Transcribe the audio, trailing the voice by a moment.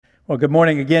Well, good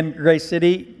morning again, Grace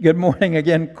City. Good morning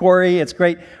again, Corey. It's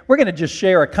great. We're going to just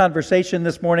share a conversation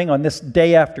this morning on this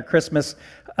day after Christmas.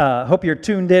 Hope you're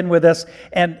tuned in with us.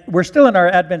 And we're still in our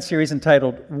Advent series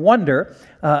entitled Wonder.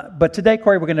 But today,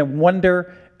 Corey, we're going to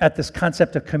wonder at this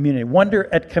concept of community.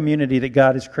 Wonder at community that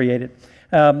God has created.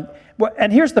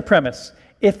 And here's the premise.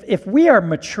 If we are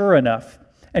mature enough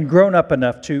and grown up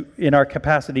enough in our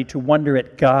capacity to wonder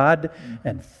at God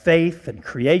and faith and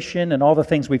creation and all the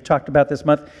things we've talked about this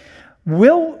month,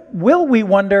 will we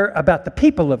wonder about the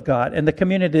people of God and the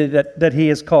community that He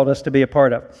has called us to be a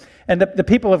part of? And the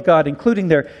people of God, including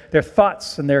their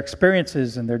thoughts and their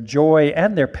experiences and their joy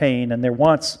and their pain and their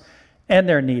wants and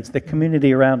their needs, the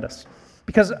community around us.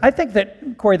 Because I think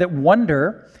that, Corey, that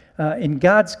wonder in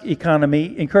God's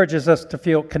economy encourages us to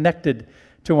feel connected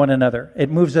to one another. It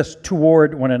moves us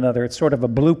toward one another. It's sort of a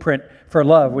blueprint for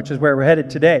love, which is where we're headed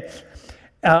today.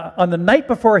 On the night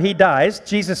before He dies,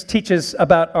 Jesus teaches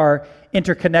about our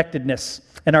interconnectedness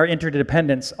and our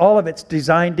interdependence. All of it's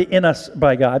designed in us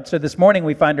by God. So this morning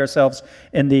we find ourselves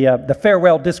in the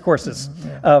farewell discourses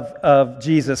of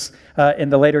Jesus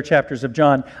in the later chapters of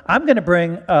John. I'm going to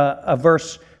bring a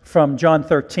verse from John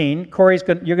 13. Corey's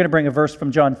you're going to bring a verse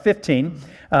from John 15.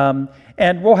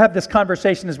 And we'll have this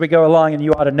conversation as we go along, and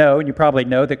you ought to know, and you probably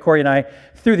know, that Corey and I,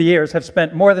 through the years, have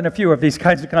spent more than a few of these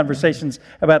kinds of conversations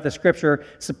about the Scripture.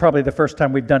 It's probably the first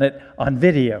time we've done it on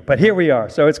video, but here we are,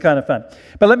 so it's kind of fun.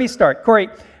 But let me start. Corey,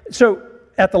 so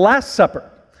at the Last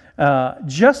Supper,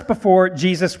 just before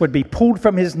Jesus would be pulled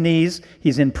from His knees,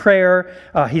 He's in prayer,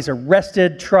 He's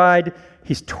arrested, tried,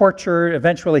 He's tortured,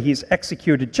 eventually He's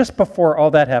executed. Just before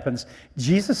all that happens,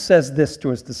 Jesus says this to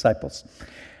His disciples: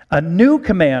 "A new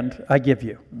command I give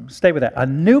you." Stay with that. "A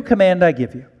new command I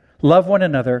give you. Love one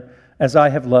another as I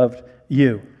have loved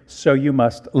you. So you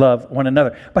must love one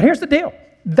another." But here's the deal.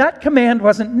 That command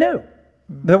wasn't new.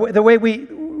 The way we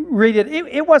read it,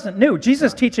 it wasn't new.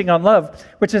 Jesus' teaching on love,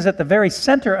 which is at the very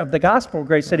center of the gospel,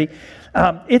 Grace City,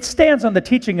 it stands on the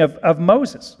teaching of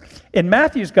Moses. In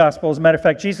Matthew's gospel, as a matter of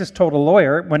fact, Jesus told a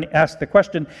lawyer, when asked the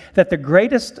question, that the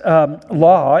greatest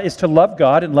law is to love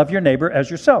God and love your neighbor as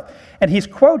yourself. And he's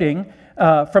quoting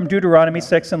from Deuteronomy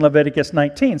 6 and Leviticus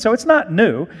 19. So it's not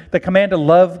new. The command to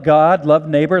love God, love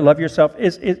neighbor, love yourself,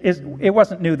 it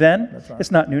wasn't new then. Right.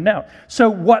 It's not new now. So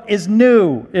what is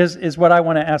new is what I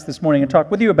want to ask this morning and talk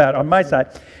with you about on my side.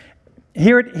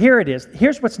 Here it is.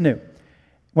 Here's what's new.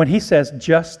 When He says,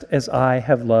 "Just as I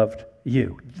have loved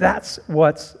you." That's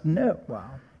what's new. Wow.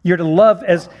 You're to love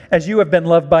as you have been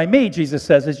loved by me, Jesus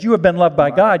says. As you have been loved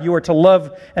by God, you are to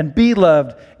love and be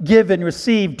loved, give and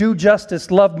receive, do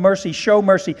justice, love mercy, show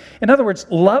mercy. In other words,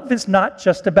 love is not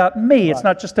just about me. Right. It's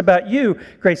not just about you,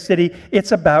 Grace City.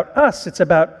 It's about us. It's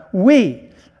about we.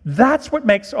 That's what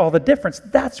makes all the difference.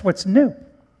 That's what's new.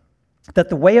 That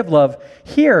the way of love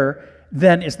here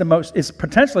then is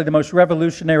potentially the most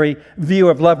revolutionary view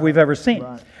of love we've ever seen.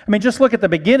 Right. I mean, just look at the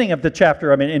beginning of the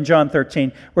chapter, in John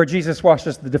 13, where Jesus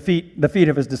washes the feet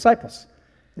of His disciples.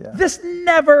 Yeah. This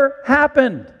never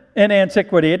happened in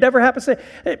antiquity. It never happened.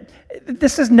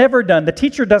 This is never done. The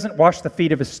teacher doesn't wash the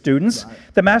feet of his students. Right.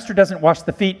 The master doesn't wash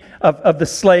the feet of the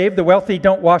slave. The wealthy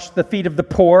don't wash the feet of the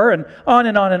poor, and on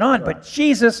and on and on. Right. But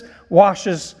Jesus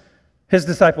washes His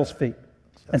disciples' feet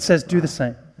and says, "Do the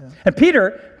same." Yeah. And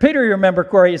Peter, you remember,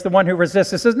 Corey, is the one who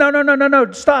resists. He says,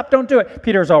 no, stop, don't do it.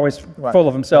 Peter's always full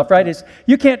of himself, right?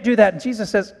 You can't do that. And Jesus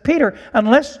says, "Peter,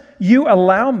 unless you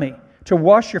allow me to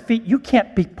wash your feet, you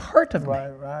can't be part of me."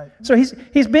 Right. So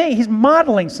he's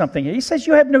modeling something here. He says,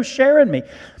 "You have no share in me."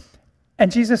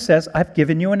 And Jesus says, "I've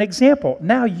given you an example.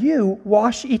 Now you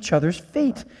wash each other's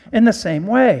feet in the same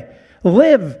way.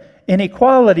 Live in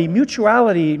equality,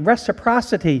 mutuality,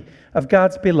 reciprocity of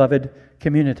God's beloved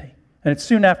community." And it's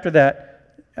soon after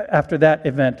that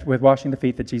event with washing the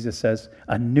feet that Jesus says,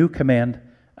 "A new command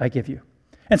I give you."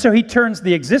 And so He turns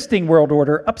the existing world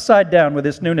order upside down with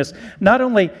this newness. Not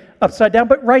only upside down,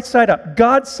 but right side up,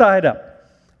 God's side up.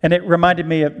 And it reminded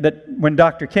me of that when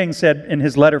Dr. King said in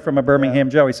his letter from a Birmingham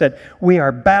Joe, he said, "We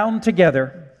are bound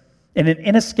together in an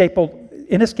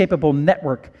inescapable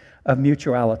network of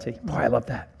mutuality." Boy, I love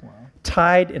that. Wow.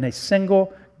 Tied in a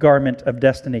single garment of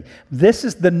destiny. This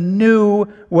is the new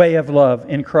way of love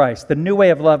in Christ, the new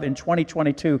way of love in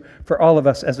 2022 for all of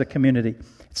us as a community.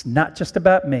 It's not just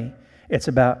about me, it's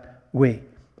about we.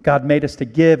 God made us to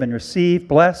give and receive,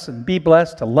 bless and be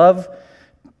blessed, to love,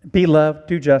 be loved,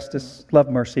 do justice, love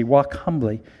mercy, walk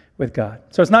humbly with God.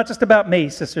 So it's not just about me,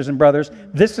 sisters and brothers.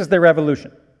 This is the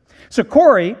revolution. So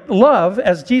Corey, love,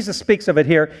 as Jesus speaks of it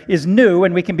here, is new,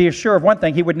 and we can be assured of one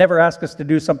thing: he would never ask us to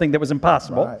do something that was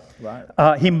impossible.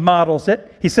 Right. He models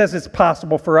it. He says it's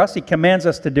possible for us. He commands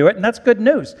us to do it, and that's good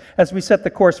news as we set the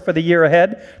course for the year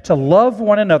ahead, to love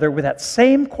one another with that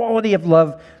same quality of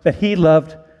love that he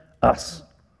loved us.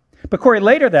 But Corey,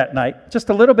 later that night, just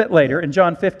a little bit later, in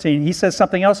John 15, he says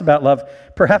something else about love.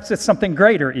 Perhaps it's something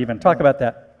greater even. Talk about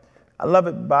that. I love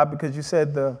it, Bob, because you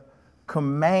said the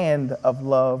command of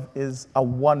love is a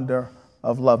wonder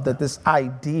of love, that this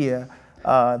idea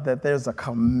that there's a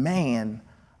command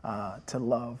to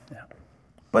love. Yeah.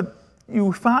 But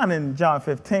you find in John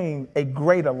 15 a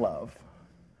greater love.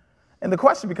 And the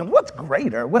question becomes, what's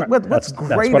greater? What's greater?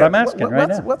 That's what I'm asking right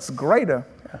now. What's greater?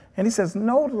 Yeah. And he says,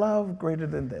 no love greater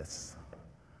than this,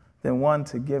 than one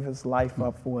to give his life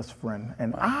up for his friend.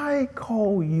 And I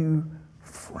call you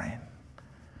friend.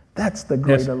 That's the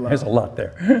greater love. There's a lot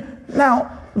there.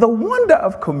 Now, the wonder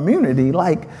of community,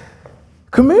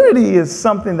 community is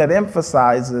something that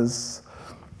emphasizes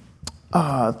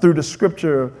through the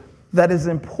scripture that is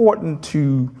important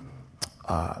to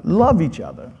love each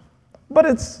other. But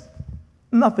it's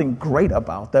nothing great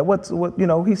about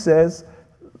that. He says,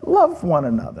 love one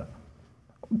another.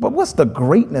 But what's the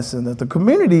greatness in it? The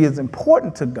community is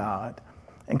important to God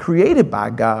and created by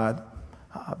God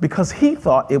because he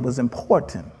thought it was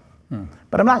important.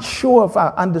 But I'm not sure if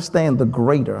I understand the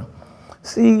greater.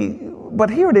 See, but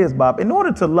here it is, Bob. In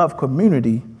order to love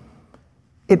community,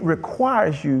 it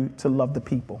requires you to love the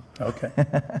people. Okay.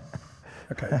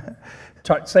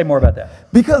 Say more about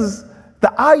that. Because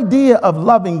the idea of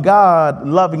loving God,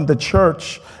 loving the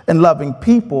church, and loving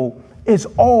people is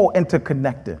all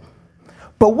interconnected.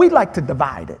 But we like to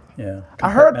divide it. Yeah. I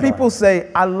heard people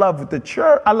say, I love the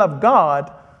church, I love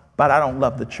God, but I don't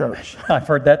love the church. I've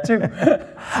heard that too.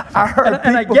 I heard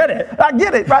and I get it. I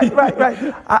get it, right.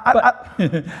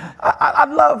 I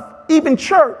love even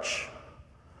church,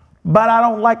 but I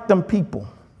don't like them people.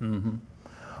 Mm-hmm.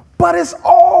 But it's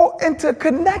all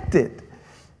interconnected.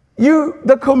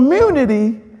 The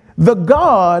community, the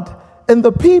God, and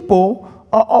the people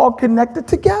are all connected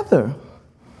together.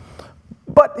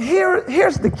 But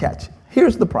here's the catch.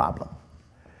 Here's the problem.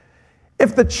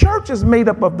 If the church is made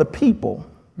up of the people,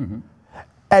 mm-hmm.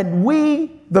 and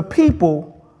we, the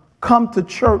people, come to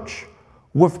church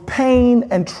with pain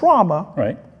and trauma,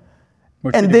 right.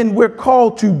 And then we're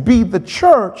called to be the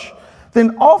church,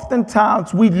 then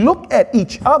oftentimes we look at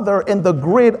each other in the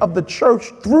grid of the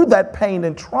church through that pain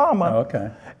and trauma.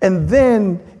 Okay. And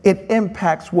then it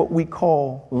impacts what we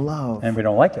call love. And we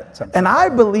don't like it sometimes. And I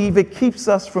believe it keeps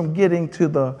us from getting to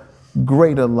the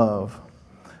greater love.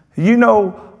 We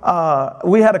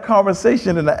had a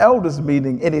conversation in the elders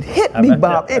meeting, and it hit me,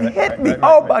 Bob. It hit me.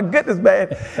 Oh, my goodness,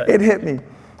 man. It hit me.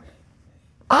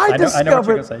 I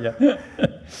discovered that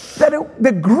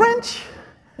the Grinch,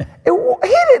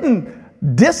 he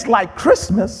didn't dislike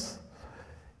Christmas.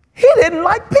 He didn't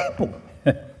like people.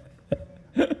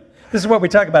 This is what we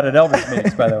talk about at elders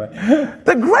meetings, by the way.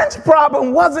 The Grinch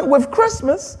problem wasn't with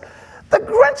Christmas. The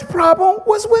Grinch problem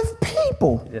was with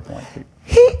people. He didn't like people.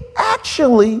 He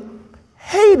actually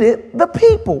hated the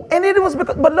people. And it was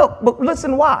because, but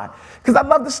listen why. Because I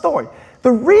love the story.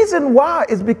 The reason why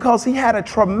is because he had a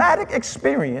traumatic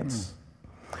experience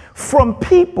from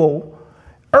people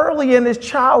early in his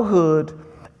childhood,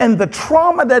 and the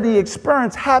trauma that he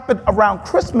experienced happened around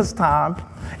Christmas time,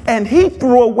 and he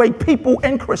threw away people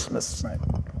in Christmas. Right.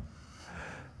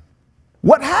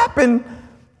 What happened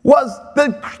was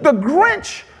the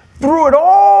Grinch threw it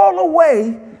all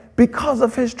away because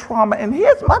of his trauma. And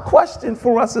here's my question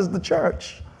for us as the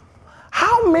church.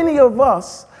 How many of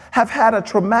us have had a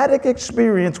traumatic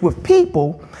experience with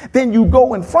people, then you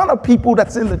go in front of people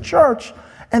that's in the church,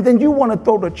 and then you want to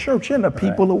throw the church and the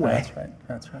people away?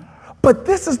 That's right. But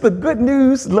this is the good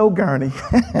news, Low Gurney.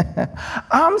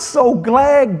 I'm so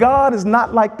glad God is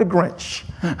not like the Grinch.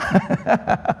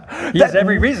 He has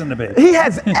every reason to be. He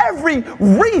has every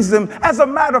reason. As a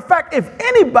matter of fact, if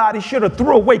anybody should have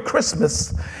threw away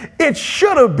Christmas, it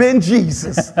should have been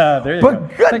Jesus. There you but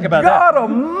go. good Think about God that.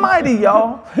 Almighty,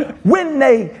 y'all,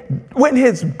 when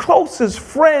his closest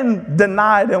friend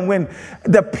denied him, when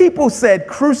the people said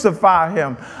crucify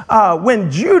him, when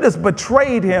Judas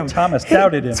betrayed him, Thomas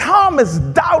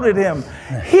doubted him.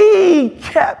 He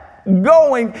kept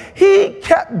going. He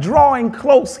kept drawing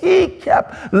close. He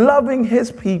kept loving his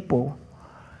people.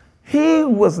 He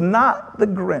was not the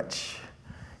Grinch.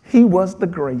 He was the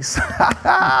grace.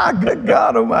 Good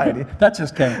God Almighty. That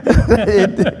just came.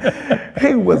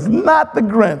 He was not the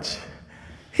Grinch.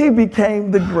 He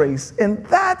became the grace. And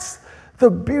that's the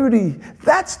beauty.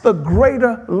 That's the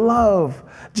greater love.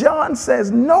 John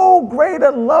says, no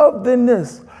greater love than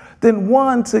this, than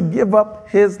one to give up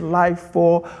his life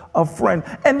for a friend.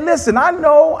 And listen, I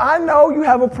know you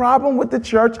have a problem with the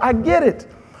church. I get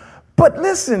it. But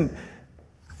listen,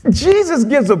 Jesus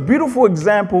gives a beautiful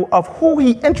example of who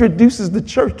he introduces the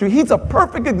church to. He's a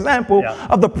perfect example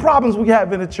of the problems we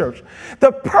have in the church.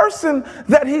 The person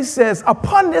that he says,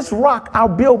 upon this rock I'll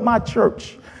build my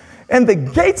church, and the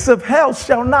gates of hell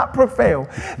shall not prevail.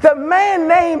 The man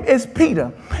name is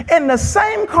Peter. In the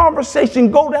same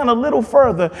conversation, go down a little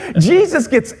further. Jesus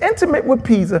gets intimate with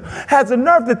Peter, has the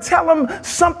nerve to tell him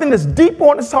something that's deep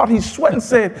on his heart. He's sweating,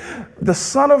 said, the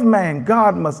Son of Man,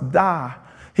 God must die.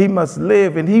 He must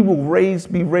live, and he will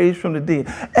be raised from the dead.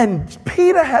 And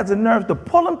Peter has the nerve to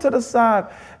pull him to the side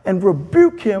and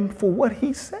rebuke him for what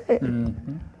he said.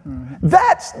 Mm-hmm. Mm-hmm.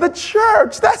 That's the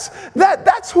church.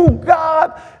 That's who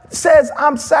God says,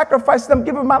 I'm sacrificing, I'm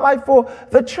giving my life for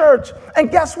the church.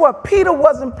 And guess what? Peter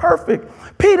wasn't perfect.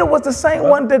 Peter was the same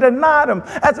one that denied him.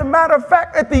 As a matter of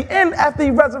fact, at the end, after he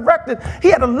resurrected, he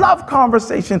had a love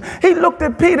conversation. He looked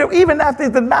at Peter, even after he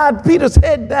denied, Peter's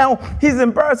head down. He's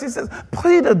embarrassed. He says,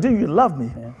 Peter, do you love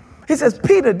me? Yeah. He says,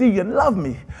 Peter, do you love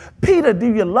me? Peter,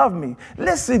 do you love me?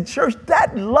 Listen, church,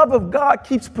 that love of God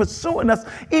keeps pursuing us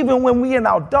even when we're in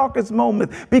our darkest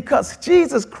moment, because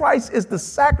Jesus Christ is the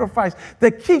sacrifice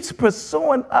that keeps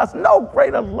pursuing us. No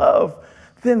greater love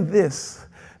than this,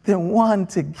 than one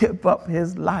to give up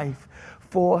his life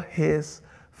for his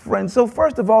friends. So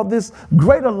first of all, this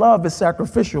greater love is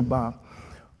sacrificial, Bob.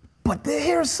 But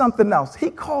here's something else.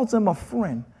 He calls him a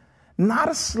friend. Not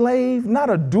a slave, not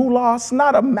a doulos,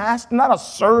 not a master, not a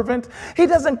servant. He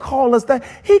doesn't call us that.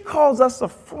 He calls us a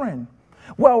friend.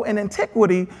 Well, in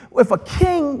antiquity, if a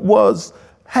king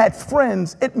had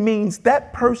friends, it means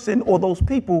that person or those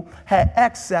people had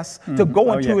access to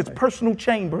go into his personal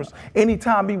chambers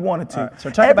anytime he wanted to. Right,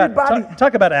 so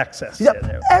talk about access.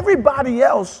 Yeah, everybody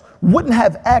else wouldn't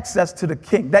have access to the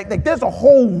king. There's a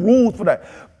whole rule for that.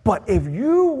 But if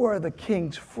you were the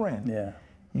king's friend,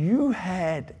 you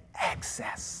had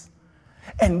access.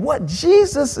 And what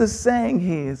Jesus is saying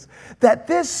here is that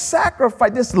this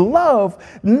sacrifice, this love,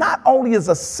 not only is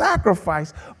a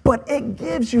sacrifice, but it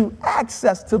gives you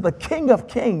access to the King of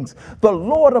Kings, the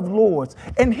Lord of Lords.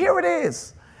 And here it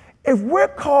is. If we're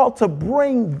called to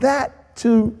bring that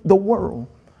to the world,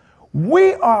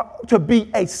 we are to be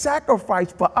a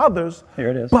sacrifice for others. Here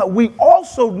it is. But we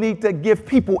also need to give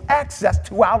people access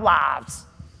to our lives.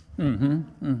 Mm-hmm.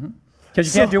 Mm-hmm.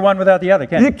 Because you can't do one without the other,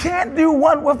 can you? You can't do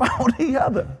one without the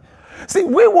other. See,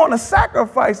 we want to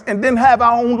sacrifice and then have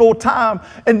our own little time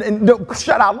and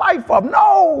shut our life up.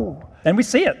 No. And we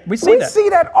see it. We see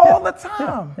that all the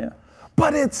time. Yeah.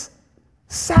 But it's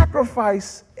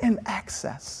sacrifice and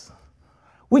access.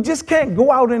 We just can't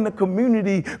go out in the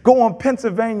community, go on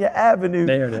Pennsylvania Avenue,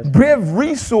 give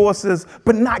resources,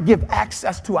 but not give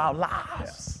access to our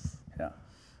lives.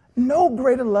 No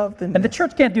greater love than and the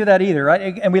church can't do that either,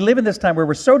 right? And we live in this time where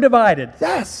we're so divided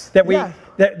that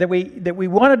we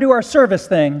want to do our service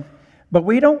thing, but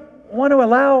we don't want to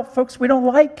allow folks we don't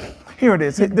like. Here it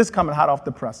is. This coming hot off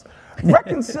the press.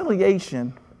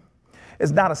 Reconciliation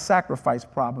is not a sacrifice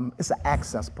problem. It's an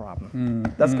access problem.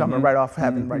 That's coming right off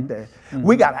heaven right there.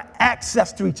 We got an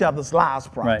access to each other's lives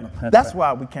problem. Right. That's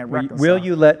why we can't reconcile. Will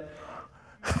you let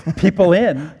people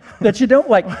in that you don't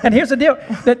like? And here's the deal,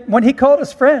 that when he called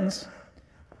us friends,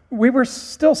 we were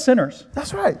still sinners.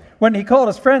 That's right. When he called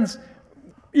us friends,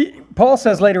 Paul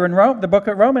says later in the book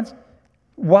of Romans,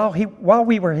 while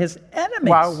we were his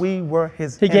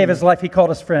enemies, he gave his life. He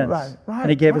called us friends. And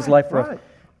he gave his life for us.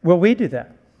 Will we do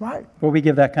that? Right. Will we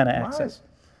give that kind of access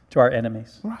to our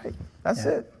enemies? Right. That's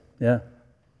it. Yeah.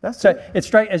 That's it. It's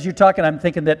straight as you're talking, I'm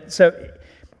thinking that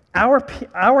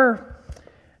our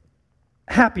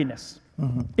happiness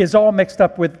is all mixed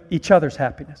up with each other's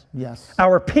happiness. Yes.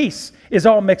 Our peace is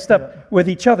all mixed up with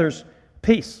each other's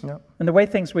peace. Yep. And the way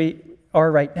things we are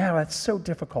right now, that's so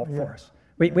difficult for us.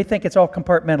 We think it's all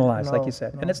compartmentalized, like you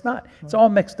said. And it's not. It's all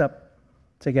mixed up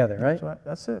together, right? That's right.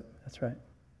 That's it. That's right.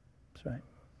 That's right.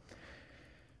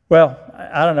 Well,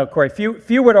 I don't know, Corey.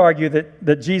 Few would argue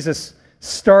that Jesus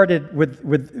started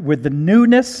with the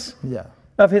newness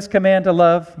of his command to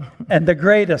love and the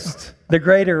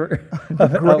greater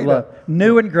of love.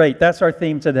 New and great. That's our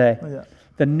theme today. Yeah.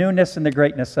 The newness and the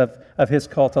greatness of his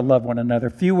call to love one another.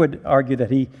 Few would argue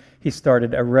that he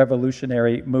started a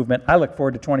revolutionary movement. I look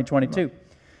forward to 2022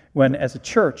 when, as a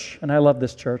church, and I love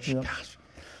this church,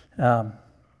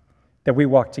 that we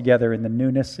walk together in the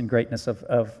newness and greatness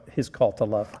of his call to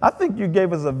love. I think you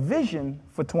gave us a vision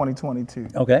for 2022.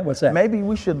 Okay, what's that? Maybe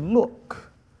we should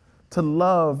look to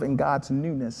love in God's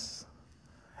newness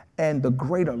and the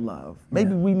greater love.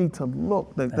 Maybe we need to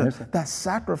look, that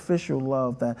sacrificial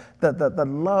love, the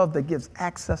love that gives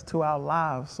access to our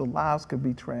lives so lives could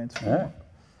be transformed.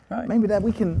 Right. Maybe that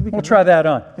we can try that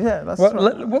on. Yeah,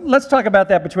 let's talk about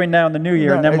that between now and the new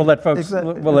year, and then we'll let folks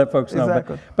know.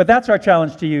 Exactly. But that's our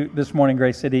challenge to you this morning,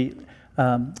 Grace City.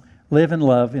 Live and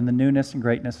love in the newness and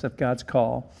greatness of God's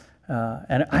call.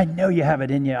 And I know you have it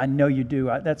in you. I know you do.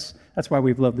 That's why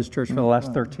we've loved this church for the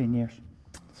last 13 years.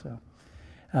 So,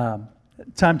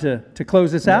 time to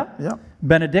close this out. Yeah.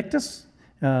 Benedictus.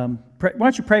 Why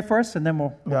don't you pray for us, and then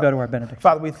we'll go to our benediction.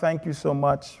 Father, we thank you so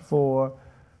much for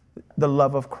the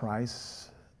love of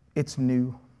Christ. It's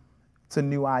new. It's a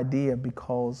new idea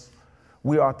because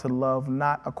we are to love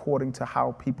not according to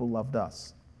how people loved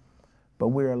us, but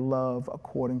we are loved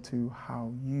according to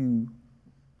how you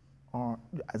are,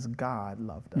 as God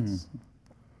loved us. Mm-hmm.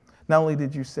 Not only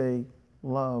did you say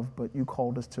love, but you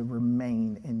called us to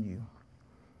remain in you.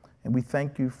 And we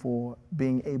thank you for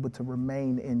being able to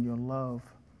remain in your love.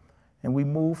 And we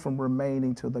move from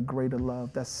remaining to the greater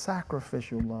love, that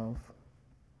sacrificial love,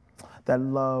 that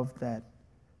love that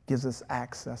gives us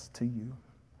access to you.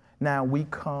 Now we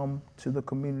come to the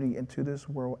community and to this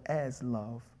world as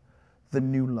love, the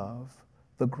new love,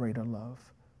 the greater love,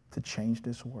 to change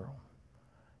this world.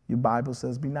 Your Bible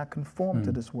says, be not conformed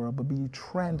to this world, but be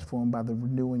transformed by the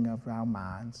renewing of our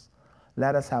minds.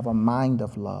 Let us have a mind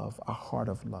of love, a heart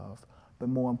of love, but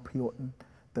more important,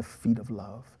 the feet of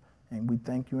love. And we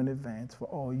thank you in advance for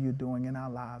all you're doing in our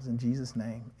lives. In Jesus'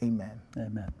 name, amen.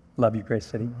 Amen. Love you, Grace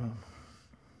City. Mm-hmm.